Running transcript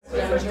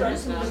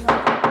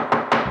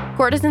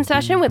Court is in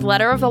session with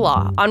Letter of the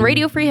Law on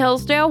Radio Free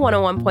Hillsdale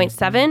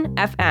 101.7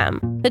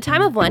 FM. The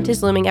time of Lent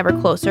is looming ever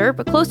closer,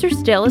 but closer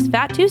still is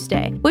Fat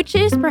Tuesday, which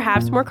is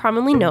perhaps more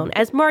commonly known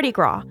as Mardi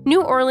Gras.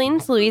 New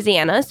Orleans,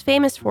 Louisiana is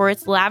famous for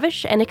its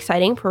lavish and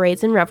exciting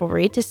parades and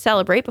revelry to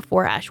celebrate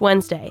before Ash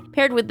Wednesday.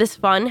 Paired with this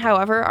fun,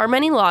 however, are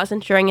many laws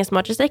ensuring as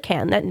much as they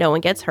can that no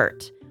one gets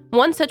hurt.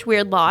 One such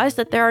weird law is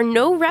that there are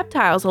no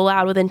reptiles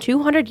allowed within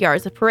 200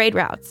 yards of parade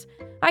routes.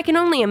 I can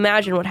only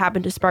imagine what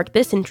happened to spark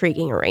this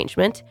intriguing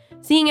arrangement,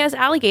 seeing as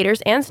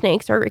alligators and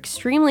snakes are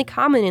extremely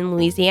common in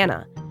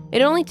Louisiana.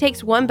 It only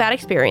takes one bad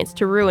experience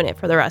to ruin it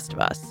for the rest of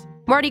us.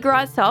 Mardi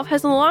Gras itself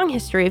has a long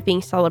history of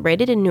being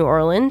celebrated in New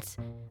Orleans.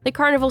 The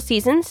carnival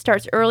season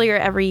starts earlier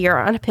every year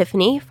on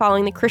Epiphany,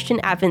 following the Christian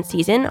Advent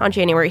season on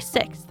January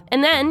 6th,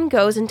 and then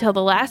goes until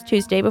the last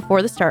Tuesday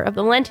before the start of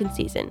the Lenten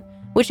season,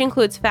 which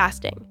includes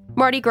fasting.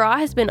 Mardi Gras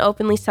has been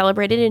openly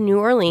celebrated in New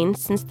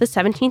Orleans since the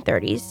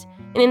 1730s,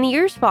 and in the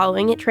years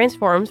following, it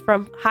transforms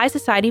from high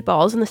society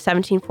balls in the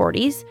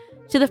 1740s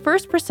to the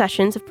first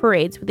processions of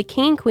parades with the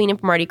king and queen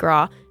of Mardi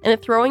Gras and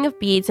the throwing of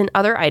beads and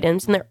other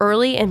items in the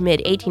early and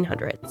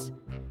mid-1800s.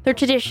 The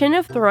tradition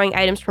of throwing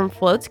items from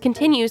floats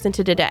continues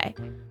into today,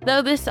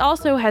 though this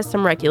also has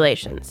some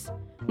regulations.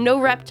 No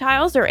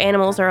reptiles or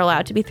animals are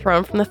allowed to be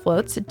thrown from the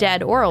floats,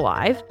 dead or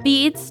alive.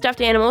 Beads,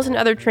 stuffed animals, and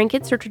other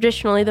trinkets are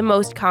traditionally the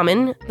most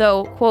common,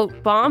 though,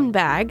 quote, bomb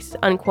bags,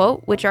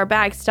 unquote, which are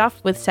bags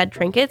stuffed with said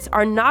trinkets,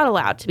 are not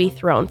allowed to be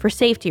thrown for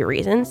safety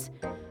reasons.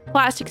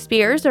 Plastic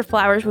spears or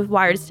flowers with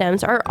wired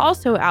stems are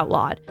also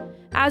outlawed,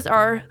 as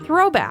are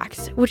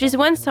throwbacks, which is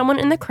when someone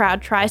in the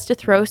crowd tries to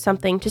throw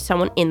something to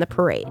someone in the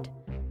parade.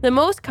 The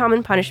most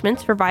common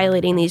punishments for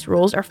violating these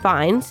rules are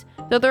fines,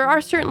 though there are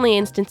certainly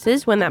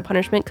instances when that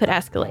punishment could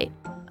escalate.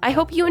 I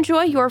hope you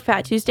enjoy your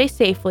Fat Tuesday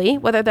safely,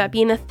 whether that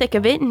be in the thick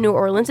of it in New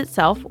Orleans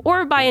itself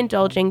or by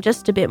indulging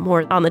just a bit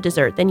more on the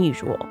dessert than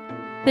usual.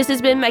 This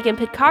has been Megan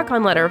Pidcock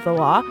on Letter of the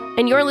Law,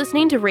 and you're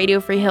listening to Radio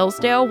Free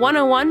Hillsdale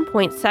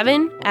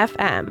 101.7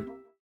 FM.